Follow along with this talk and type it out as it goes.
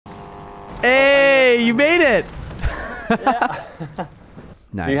Hey, you made it. Yeah.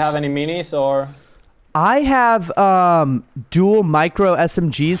 Nice. Do you have any minis or? I have dual micro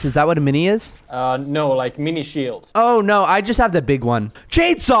SMGs. Is that what a mini is? No, like mini shields. Oh no, I just have the big one.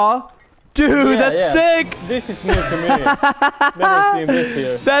 Chainsaw! Dude, Yeah, that's sick! This is new to me. Never seen this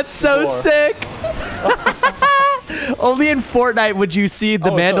here. That's so before. sick! Only in Fortnite would you see the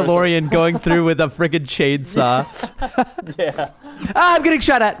Mandalorian going through with a freaking chainsaw. Yeah. Ah, I'm getting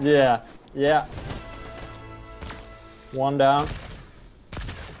shot at! Yeah. Yeah. One down.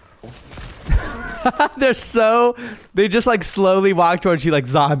 They just like slowly walk towards you like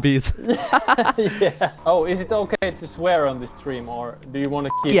zombies. Yeah. Oh, is it okay to swear on this stream or do you want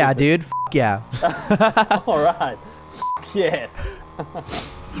to keep Yeah, it? dude. Yeah. Alright. Yes.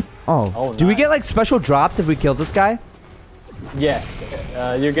 Oh, do we get like special drops if we kill this guy? Yes.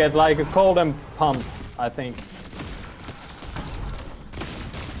 You get like a golden pump, I think.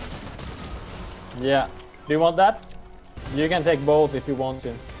 Yeah. Do you want that? You can take both if you want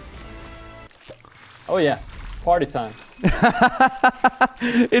to. Oh yeah. Party time.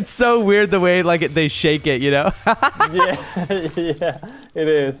 It's so weird the way like they shake it, you know? Yeah. Yeah. It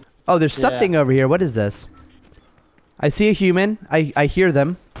is. Oh, there's something over here. What is this? I see a human. I hear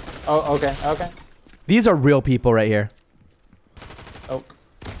them. Oh, okay. Okay. These are real people right here. Oh.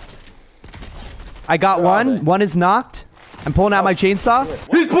 I got Where are one. they? One is knocked. I'm pulling out my chainsaw.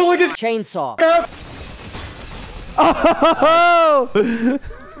 He's pulling his chainsaw. Oh!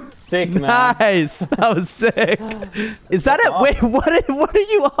 Sick, man. Nice. That was sick. Is that it? Wait, what are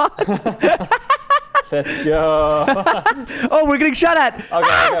you on? Let's go. Oh, we're getting shot at.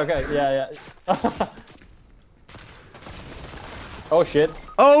 Okay. Yeah. Oh shit.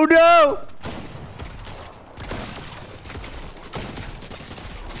 Oh no!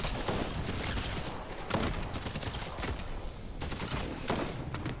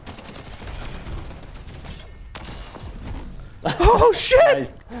 Oh shit!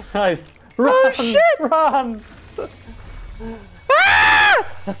 Nice. Run, Oh shit! Run!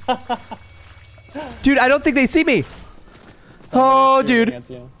 Ah! Dude, I don't think they see me. Oh, dude.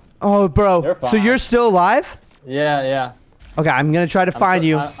 Oh, bro. So you're still alive? Yeah. Okay, I'm gonna try to find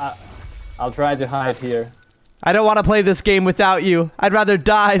you. I'll try to hide here. I don't want to play this game without you. I'd rather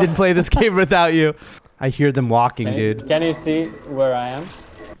die than play this game without you. I hear them walking, dude. Can you see where I am?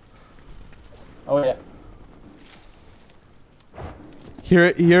 Oh yeah. Here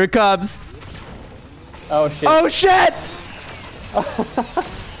it comes. Oh shit. Oh shit!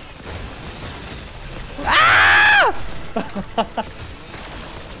 Ah!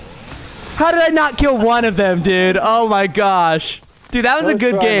 How did I not kill one of them, dude? Oh my gosh. Dude, that was a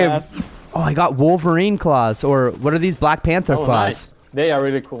good game. That. Oh, I got Wolverine claws, or what are these? Black Panther claws. Nice. They are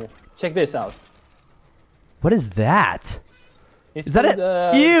really cool. Check this out. What is that? It's Is that it?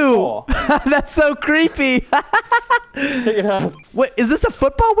 Ew! That's so creepy. Check it out. What, is this a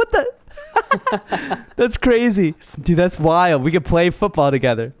football? What the? That's crazy. Dude, that's wild. We could play football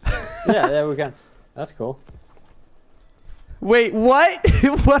together. Yeah, we can. That's cool. Wait, what?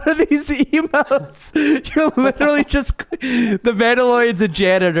 What are these emotes? You're literally just... The Mandalorian's a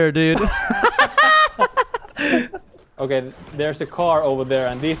janitor, dude. Okay, there's a car over there,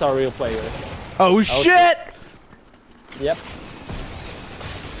 and these are real players. Oh, shit! Yep.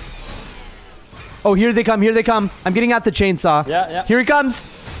 Oh, here they come, here they come. I'm getting out the chainsaw. Yeah. Here he comes.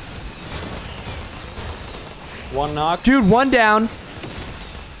 One knock. Dude, one down.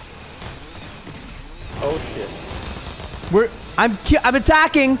 Oh shit. I'm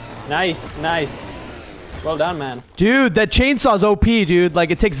attacking. Nice. Well done, man. Dude, that chainsaw's OP, dude.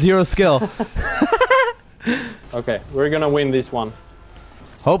 Like, it takes 0 skill. Okay, we're gonna win this one.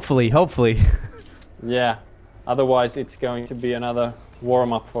 Hopefully. Yeah. Otherwise, it's going to be another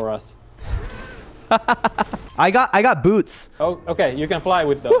warm-up for us. I got boots. Oh, okay. You can fly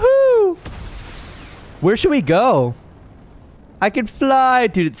with those. Woohoo! Where should we go? I can fly.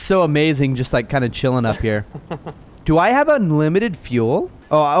 Dude, it's so amazing just like kind of chilling up here. Do I have unlimited fuel?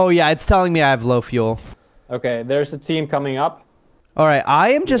 Oh yeah, it's telling me I have low fuel. Okay, there's a team coming up. All right,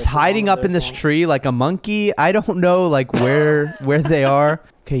 I am just hiding up in this tree like a monkey. I don't know like where they are.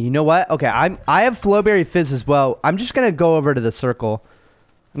 Okay, you know what? Okay, I have Flowberry Fizz as well. I'm just gonna go over to the circle.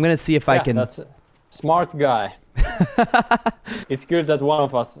 I'm gonna see if I can. That's a smart guy. It's good that one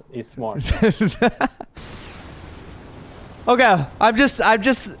of us is smart. Okay, I'm just.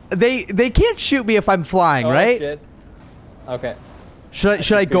 They can't shoot me if I'm flying, right? Shit. Okay.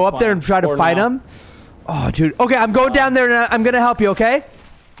 Should I go up there and try to fight him? Oh, dude. Okay, I'm going down there and I'm gonna help you. Okay?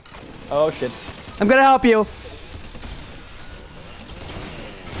 Oh shit. I'm gonna help you.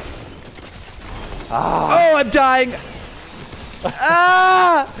 Oh, I'm dying.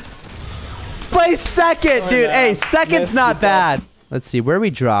 Ah! Nice second, dude. no. Hey, second's Yes, not good job. bad. Let's see. Where are we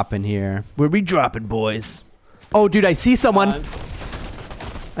dropping here? Where are we dropping, boys? Oh, dude, I see someone.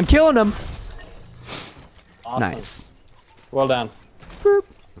 I'm killing them. Awesome. Nice. Well done.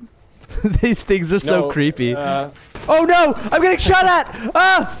 These things are so No, creepy. Oh no! I'm getting shot at!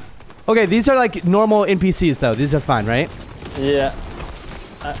 Ah! Okay, these are like normal NPCs though. These are fine, right? Yeah.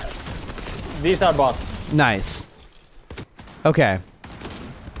 These are bots. Nice. Okay.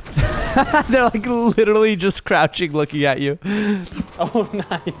 They're like literally just crouching looking at you. Oh,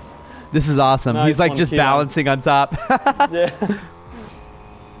 nice. This is awesome. Nice He's like one, just Keelan. balancing on top. Yeah.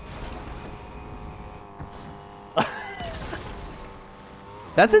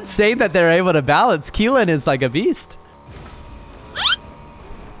 That's insane that they're able to balance. Keelan is like a beast.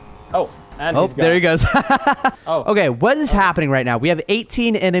 Oh, and Oh, he's gone. there he goes. Oh. Okay, what is happening right now? We have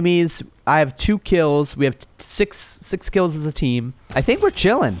 18 enemies. I have 2 kills. We have six kills as a team. I think we're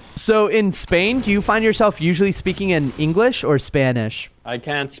chilling. So in Spain, do you find yourself usually speaking in English or Spanish? I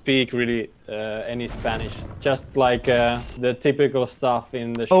can't speak really any Spanish. Just like the typical stuff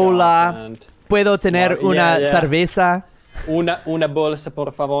in the shop. Hola. And Puedo tener Yeah, una yeah. cerveza? una bolsa,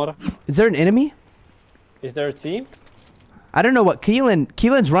 por favor. Is there an enemy? Is there a team? I don't know what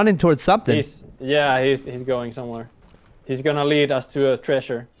Keelan's running towards something. He's going somewhere. He's gonna lead us to a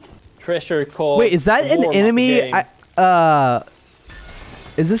treasure. Treasure called. Wait, is that an warm-up enemy? game.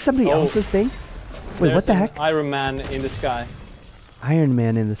 Is this somebody Oh. else's thing? Wait, what There's the an heck? Iron Man in the sky. Iron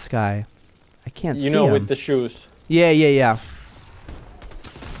Man in the sky. I can't see You know, him. with the shoes. Yeah.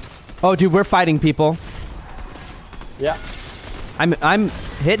 Oh, dude, we're fighting people. Yeah. I'm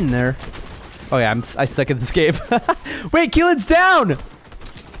hitting there. Oh yeah, I suck at this game. Wait, Keelan's down.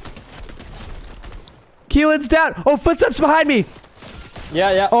 Keelan's down. Oh, footsteps behind me.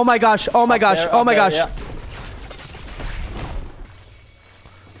 Yeah. Oh my gosh. Oh my gosh. There, Oh up my there, gosh. yeah.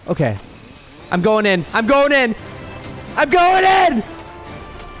 Okay. I'm going in. I'm going in. I'm going in.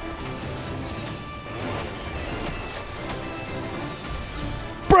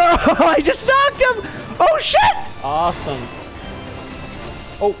 Bro, I just knocked him. Oh shit. Awesome.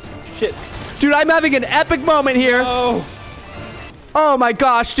 Oh shit. Dude, I'm having an epic moment here. Oh. Oh my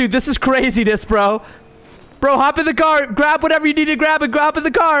gosh, dude, this is craziness, bro. Bro, hop in the car. Grab whatever you need to grab and hop in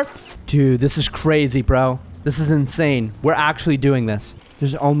the car. Dude, this is crazy, bro. This is insane. We're actually doing this.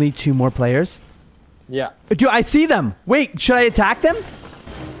 There's only 2 more players. Yeah. Dude, I see them. Wait, should I attack them?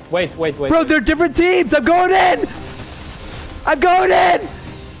 Wait. Bro, they're different teams. I'm going in. I'm going in.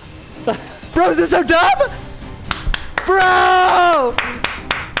 Bro, is this so dumb? Bro!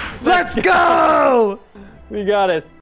 Let's go! We got it.